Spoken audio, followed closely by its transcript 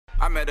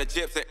met a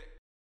gypsy.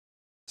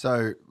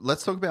 So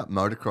let's talk about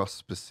motocross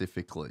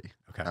specifically,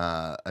 Okay.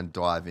 and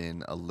dive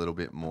in a little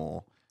bit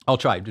more. I'll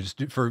try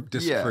for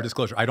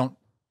disclosure. I don't,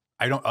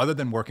 other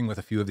than working with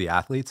a few of the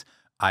athletes,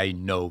 I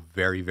know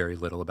very, very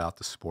little about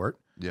the sport.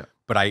 Yeah.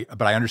 But I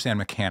understand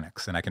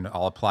mechanics, and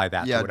I'll apply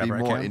that to whatever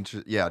I can.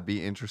 I'd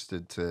be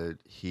interested to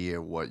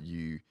hear what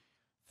you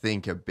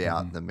think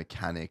about the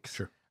mechanics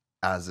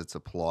as it's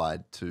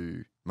applied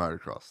to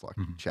motocross, like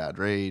Chad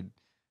Reed,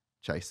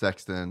 Chase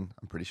Sexton.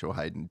 I'm pretty sure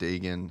Hayden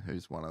Deegan,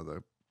 who's one of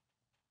the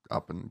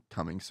up and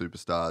coming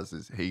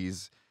superstars,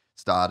 he's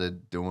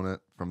started doing it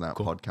from that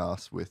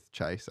podcast with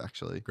Chase,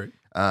 actually. Great.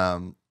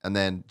 And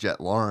then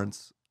Jett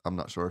Lawrence, I'm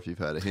not sure if you've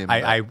heard of him.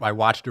 I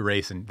watched a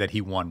race that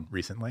he won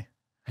recently.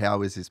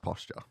 How is his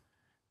posture?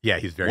 Yeah,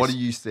 he's very. What do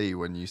you see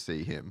when you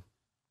see him?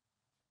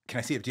 Can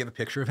I see it? Do you have a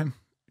picture of him?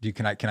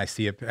 Can I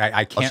see it?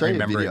 I can't I'll show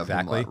remember you a video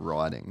exactly. Of him, like,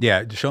 riding.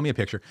 Yeah, just show me a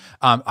picture.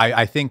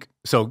 I think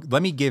so.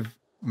 Let me give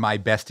my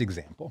best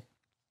example.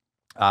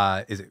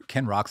 Is it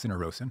Ken Roxon or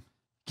Rosen?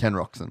 Ken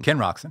Roxon. Ken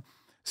Roxon.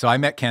 So I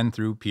met Ken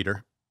through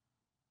Peter.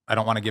 I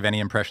don't want to give any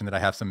impression that I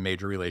have some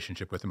major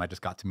relationship with him. I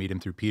just got to meet him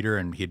through Peter,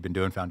 and he'd been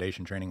doing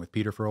foundation training with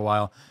Peter for a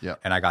while. Yeah.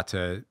 And I got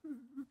to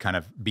kind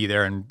of be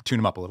there and tune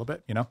him up a little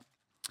bit, you know?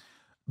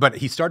 But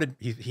he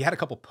had a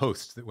couple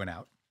posts that went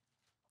out,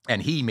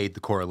 and he made the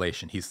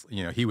correlation.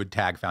 He would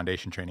tag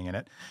foundation training in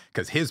it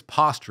because his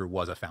posture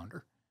was a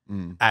founder.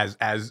 I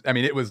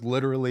mean, it was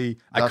literally,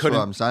 That's what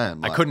I'm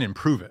saying. I couldn't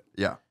improve it.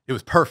 Yeah. It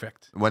was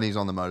perfect. When he's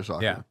on the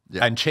motorcycle. Yeah.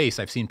 Yeah. And Chase,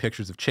 I've seen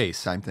pictures of Chase.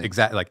 Same thing.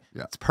 Exactly. Like,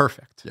 it's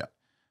perfect. Yeah.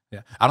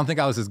 Yeah. I don't think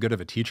I was as good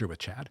of a teacher with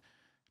Chad.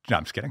 No,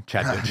 I'm just kidding.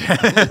 Chad did.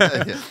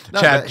 Yeah.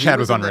 No, Chad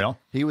was unreal.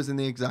 He was in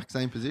the exact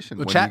same position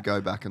when Chad, you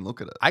go back and look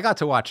at it. I got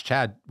to watch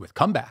Chad with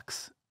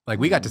comebacks. Like,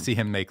 we got to see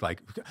him make,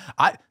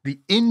 the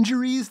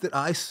injuries that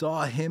I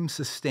saw him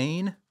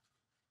sustain.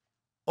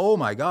 Oh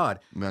my God.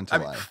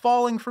 Mental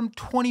falling from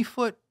 20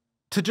 foot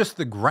to just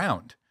the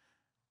ground.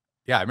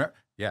 Yeah. I remember.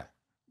 Yeah.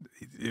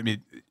 I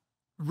mean,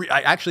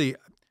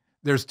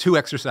 there's two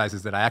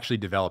exercises that I actually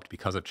developed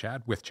because of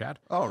Chad, with Chad.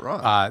 Oh,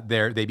 right.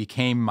 They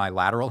became my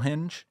lateral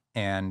hinge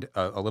and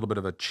a little bit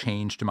of a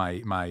change to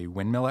my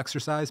windmill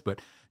exercise.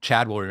 But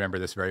Chad will remember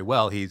this very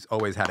well. He's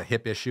always had a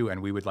hip issue,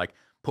 and we would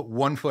put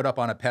one foot up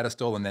on a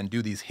pedestal and then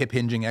do these hip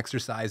hinging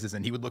exercises.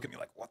 And he would look at me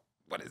like,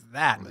 what is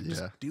that? And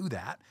just do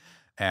that.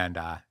 And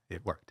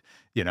it worked,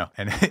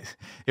 and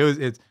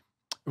it's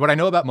what I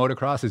know about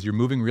motocross is you're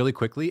moving really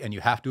quickly, and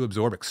you have to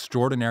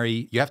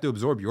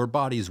absorb your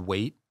body's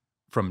weight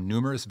from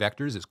numerous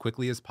vectors as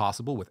quickly as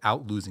possible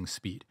without losing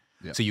speed.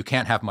 Yeah. So you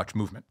can't have much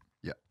movement.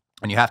 Yeah.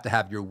 And you have to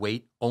have your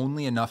weight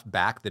only enough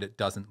back that it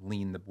doesn't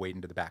lean the weight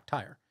into the back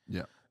tire.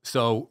 Yeah.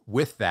 So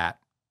with that,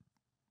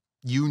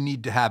 you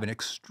need to have an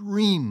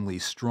extremely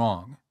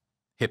strong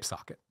hip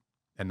socket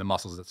and the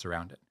muscles that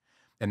surround it.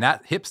 And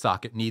that hip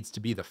socket needs to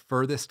be the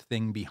furthest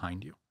thing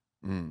behind you,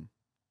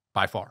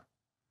 by far.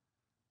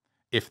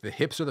 If the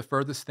hips are the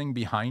furthest thing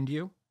behind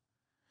you,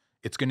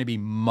 it's going to be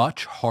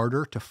much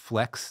harder to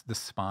flex the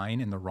spine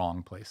in the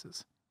wrong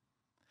places.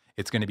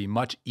 It's going to be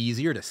much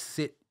easier to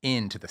sit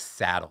into the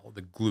saddle,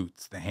 the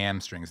glutes, the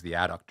hamstrings, the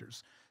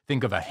adductors.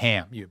 Think of a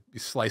ham. You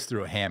slice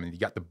through a ham and you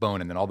got the bone,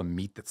 and then all the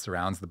meat that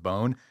surrounds the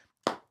bone.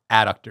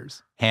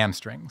 Adductors,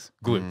 hamstrings,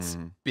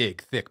 glutes,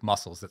 big, thick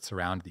muscles that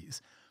surround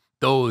these.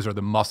 Those are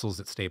the muscles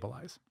that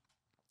stabilize.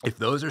 If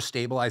those are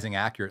stabilizing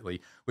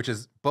accurately, which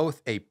is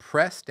both a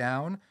press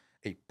down,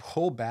 a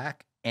pull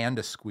back, and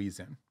a squeeze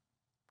in,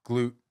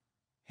 glute,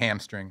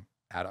 hamstring,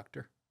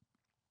 adductor.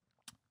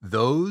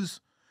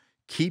 Those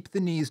keep the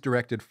knees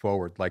directed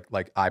forward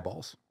like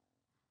eyeballs.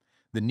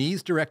 The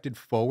knees directed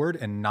forward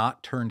and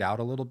not turned out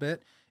a little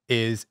bit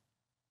it's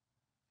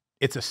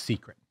a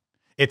secret.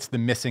 It's the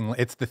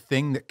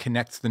thing that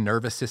connects the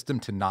nervous system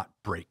to not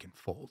break and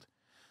fold.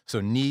 So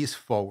knees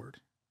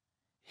forward,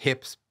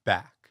 hips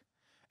back.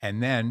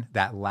 And then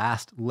that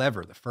last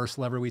lever, the first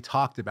lever we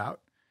talked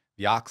about,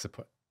 the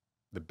occiput,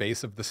 the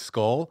base of the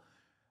skull,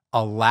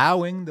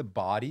 allowing the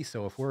body.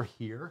 So if we're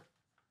here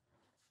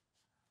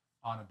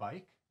on a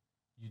bike,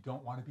 you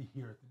don't want to be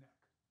here at the neck.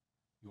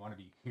 You want to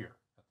be here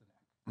at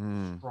the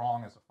neck.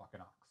 Strong as a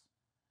fucking ox.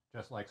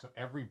 Just so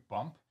every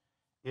bump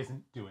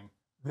isn't doing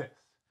this.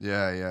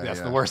 Yeah.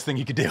 That's the worst thing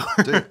you could do.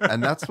 Dude,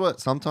 and that's what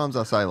sometimes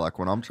I say,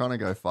 when I'm trying to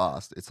go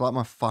fast, it's like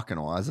my fucking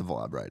eyes are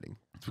vibrating.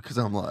 It's because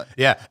I'm like...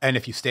 Yeah, and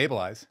if you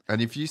stabilize...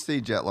 And if you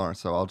see Jett Lawrence,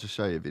 so I'll just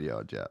show you a video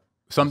of Jett.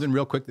 Something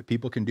real quick that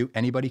people can do,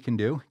 anybody can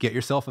do, get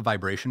yourself a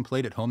vibration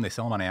plate at home. They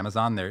sell them on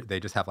Amazon. They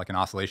just have an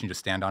oscillation. You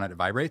just stand on it, it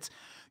vibrates.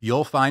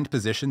 You'll find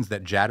positions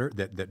that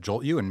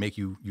jolt you and make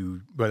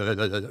you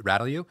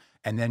rattle you,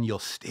 and then you'll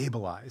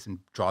stabilize and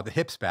draw the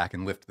hips back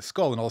and lift the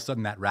skull, and all of a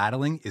sudden that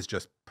rattling is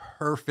just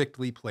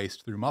perfectly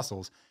placed through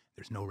muscles.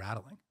 There's no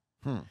rattling.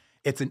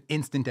 It's an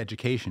instant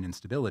education in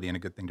stability and a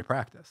good thing to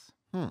practice.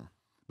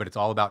 But it's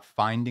all about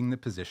finding the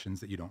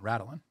positions that you don't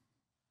rattle in.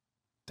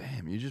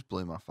 Damn, you just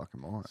blew my fucking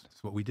mind.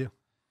 That's what we do.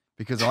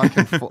 Because I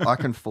can I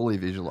can fully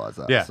visualize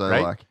that. Yeah, so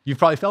right? You've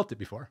probably felt it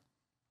before.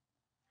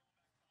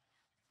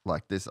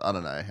 This, I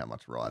don't know how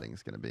much writing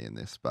is going to be in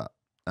this, but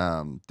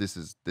This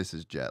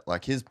is Jett.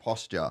 Like his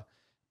posture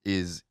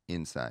is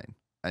insane,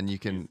 and you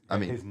can.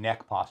 His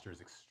neck posture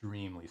is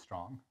extremely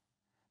strong.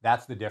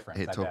 That's the difference.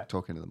 Hey,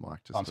 talk into the mic.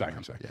 I'm sorry.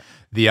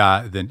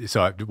 Yeah.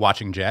 So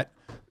watching Jett,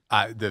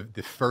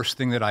 the first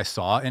thing that I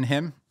saw in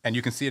him, and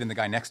you can see it in the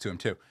guy next to him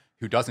too,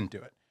 who doesn't do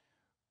it.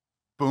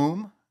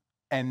 Boom.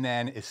 And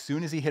then as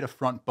soon as he hit a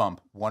front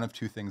bump, one of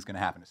two things going to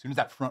happen. As soon as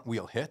that front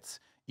wheel hits,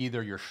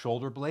 either your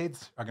shoulder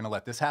blades are going to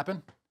let this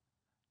happen.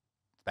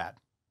 It's bad.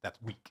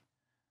 That's weak.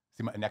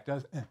 See what my neck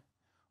does?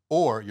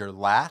 Or your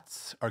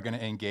lats are going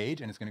to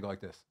engage and it's going to go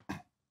like this.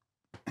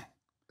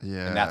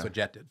 Yeah. And that's what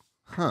Jett did.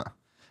 Huh.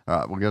 All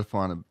right. We've got to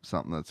find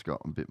something that's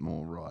got a bit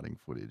more riding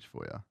footage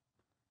for you.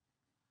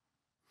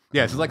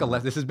 Yeah,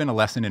 this has been a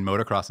lesson in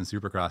motocross and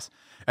supercross.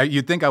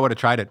 You'd think I would have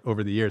tried it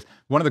over the years.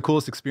 One of the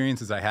coolest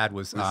experiences I had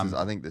was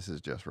I think this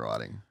is just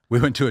riding. We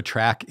went to a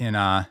track in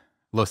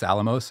Los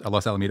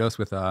Alamitos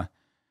with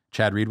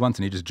Chad Reed once,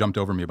 and he just jumped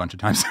over me a bunch of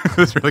times. It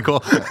was really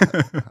cool.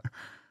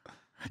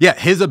 Yeah,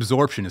 his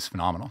absorption is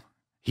phenomenal.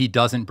 He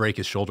doesn't break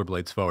his shoulder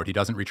blades forward. He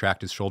doesn't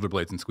retract his shoulder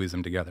blades and squeeze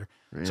them together.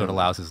 Really? So it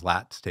allows his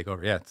lat to take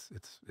over. Yeah,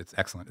 it's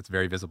excellent. It's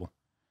very visible.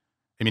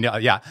 I mean,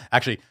 yeah,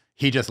 actually,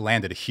 he just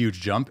landed a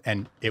huge jump,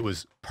 and it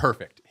was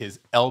perfect.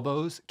 His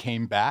elbows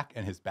came back,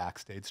 and his back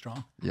stayed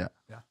strong. Yeah.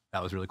 Yeah,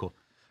 that was really cool.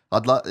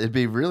 It'd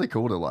be really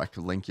cool to like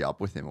link you up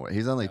with him.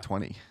 He's only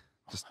 20,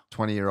 just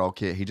 20-year-old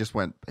kid. He just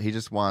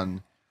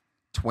won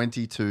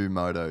 22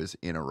 motos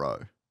in a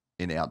row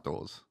in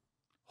outdoors.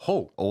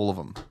 Oh, all of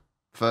them.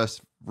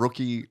 First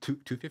rookie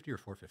 250 or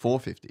 450?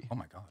 450. Oh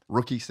my God.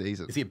 Rookie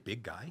season. Is he a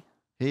big guy?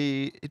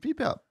 It'd be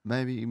about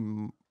maybe.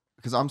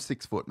 Because I'm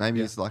 6 foot, maybe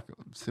he's like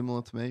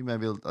similar to me,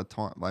 maybe like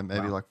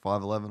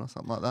 5'11" or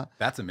something like that.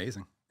 That's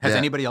amazing. Has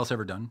anybody else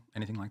ever done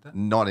anything like that?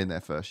 Not in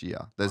their first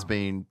year. There's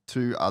been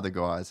 2 other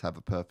guys have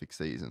a perfect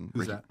season.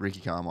 Who's that? Ricky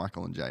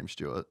Carmichael and James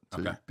Stewart,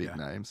 two big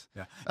names.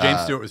 Yeah,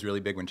 James Stewart was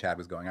really big when Chad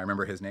was going. I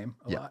remember his name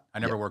a lot. I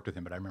never worked with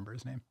him, but I remember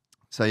his name.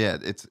 So yeah,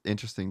 it's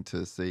interesting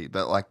to see,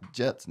 but like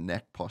Jett's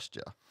neck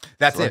posture.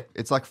 That's it.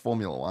 It's like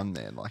Formula One,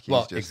 man. Like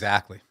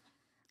exactly.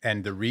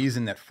 And the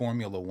reason that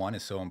Formula One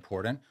is so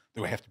important,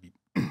 do I have to be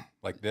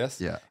like this,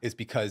 is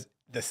because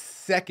the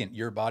second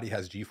your body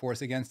has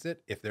G-force against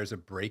it, if there's a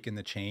break in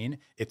the chain,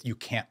 you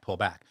can't pull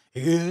back.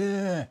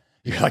 You're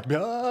like,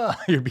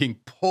 you're being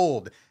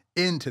pulled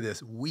into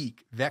this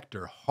weak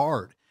vector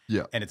hard.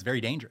 Yeah. And it's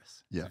very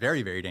dangerous. Yeah. It's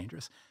very, very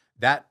dangerous.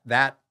 That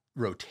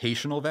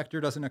rotational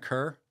vector doesn't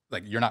occur.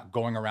 Like you're not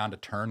going around a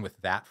turn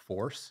with that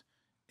force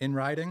in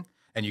riding,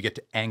 and you get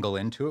to angle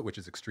into it, which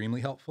is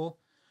extremely helpful.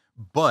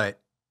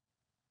 But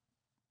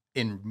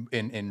in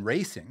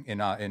racing,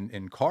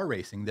 in car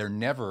racing, they're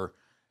never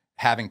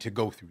having to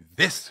go through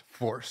this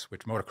force,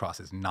 which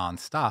motocross is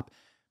nonstop.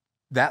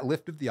 That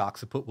lift of the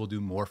occiput will do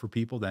more for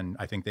people than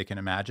I think they can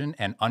imagine.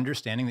 And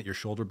understanding that your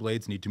shoulder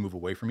blades need to move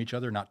away from each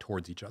other, not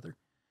towards each other,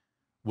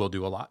 will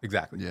do a lot.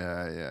 Exactly.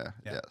 Yeah.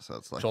 So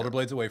it's like shoulder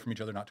blades away from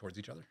each other, not towards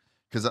each other.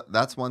 Because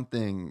that's one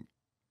thing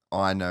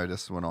I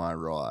notice when I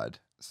ride.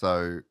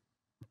 So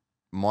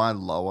my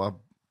lower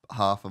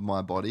half of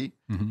my body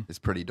is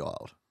pretty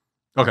dialed.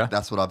 Okay.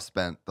 That's what I've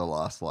spent the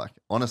last,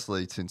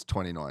 honestly, since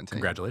 2019.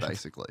 Congratulations.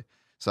 Basically.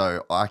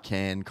 So I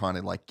can kind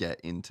of get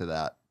into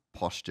that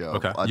posture.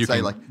 Okay. I'd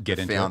say get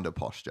the founder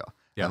posture.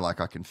 Yeah. And I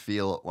can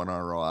feel it when I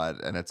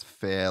ride, and it's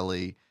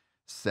fairly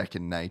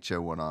second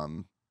nature when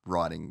I'm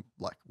riding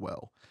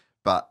well.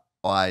 But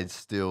I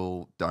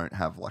still don't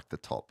have the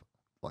top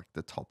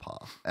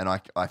half. And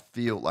I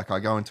feel like I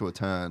go into a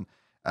turn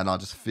and I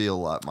just feel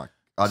like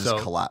I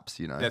just collapse,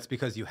 That's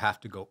because you have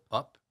to go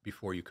up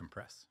before you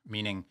compress.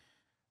 Meaning,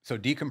 so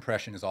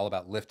decompression is all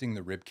about lifting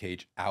the rib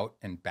cage out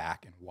and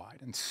back and wide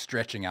and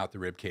stretching out the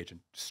rib cage and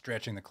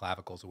stretching the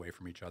clavicles away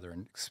from each other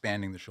and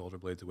expanding the shoulder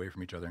blades away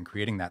from each other and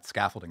creating that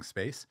scaffolding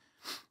space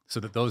so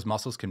that those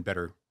muscles can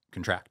better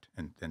contract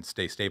and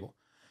stay stable.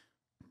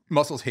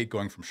 Muscles hate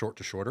going from short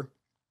to shorter.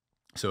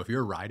 So if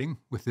you're riding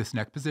with this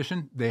neck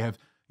position, they have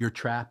your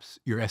traps,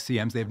 your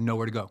SCMs, they have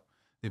nowhere to go.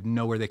 They have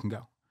nowhere they can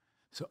go.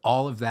 So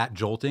all of that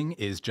jolting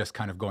is just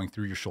kind of going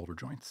through your shoulder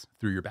joints,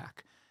 through your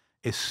back.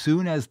 As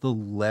soon as the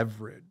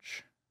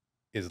leverage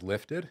is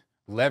lifted,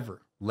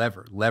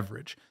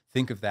 leverage.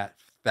 Think of that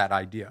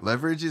idea.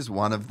 Leverage is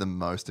one of the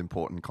most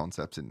important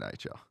concepts in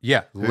nature.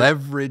 Yeah,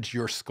 leverage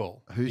your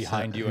skull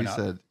behind you and up.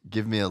 Who said,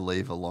 give me a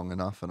lever long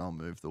enough and I'll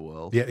move the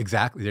world? Yeah,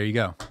 exactly. There you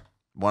go.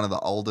 One of the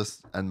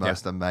oldest and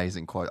most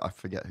amazing quotes. I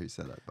forget who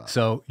said it. But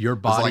so your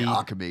body, it's like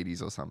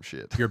Archimedes or some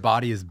shit. Your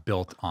body is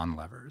built on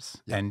levers,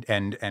 and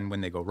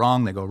when they go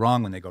wrong, they go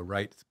wrong. When they go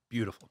right, it's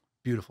beautiful,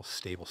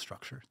 stable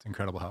structure. It's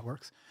incredible how it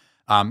works.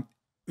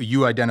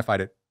 You identified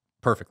it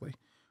perfectly.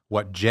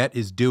 What Jett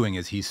is doing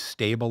is he's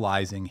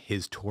stabilizing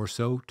his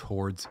torso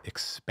towards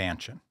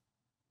expansion,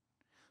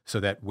 so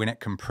that when it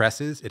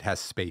compresses, it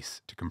has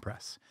space to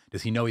compress.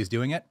 Does he know he's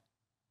doing it?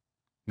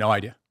 No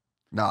idea.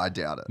 No, I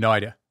doubt it. No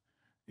idea.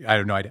 I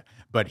have no idea,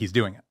 but he's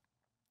doing it.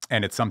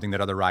 And it's something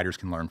that other riders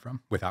can learn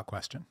from without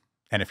question.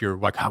 And if you're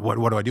like, what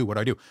do I do? What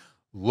do I do?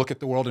 Look at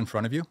the world in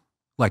front of you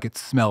like it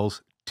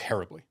smells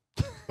terribly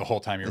the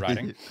whole time you're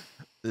riding.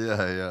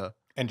 Yeah.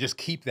 And just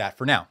keep that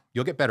for now.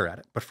 You'll get better at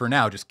it. But for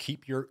now, just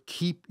keep your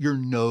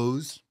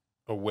nose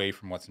away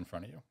from what's in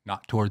front of you,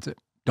 not towards it.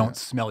 Don't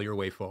smell your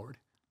way forward.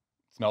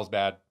 Smells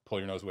bad, pull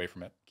your nose away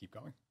from it, keep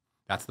going.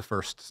 That's the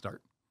first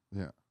start.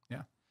 Yeah.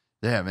 Yeah.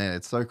 Yeah, man,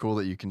 it's so cool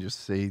that you can just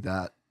see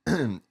that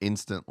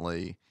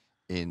instantly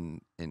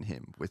in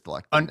him with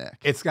like the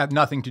neck. It's got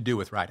nothing to do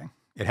with riding.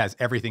 It has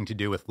everything to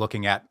do with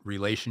looking at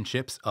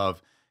relationships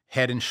of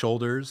head and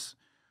shoulders.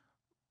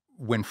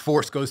 When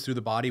force goes through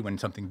the body, when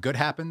something good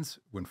happens,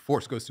 when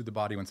force goes through the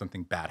body, when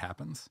something bad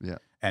happens. Yeah.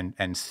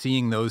 And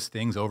seeing those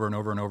things over and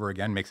over and over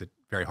again makes it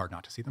very hard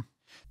not to see them.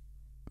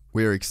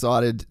 We're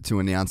excited to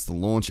announce the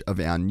launch of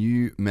our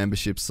new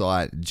membership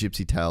site,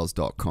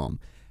 gypsytales.com,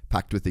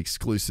 packed with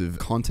exclusive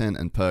content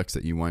and perks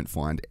that you won't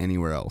find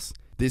anywhere else.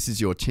 This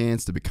is your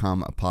chance to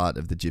become a part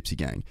of the Gypsy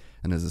Gang.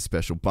 And as a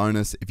special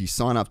bonus, if you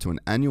sign up to an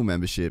annual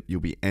membership,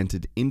 you'll be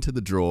entered into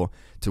the draw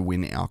to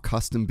win our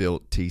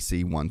custom-built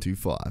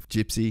TC125.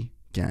 Gypsy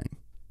Gang.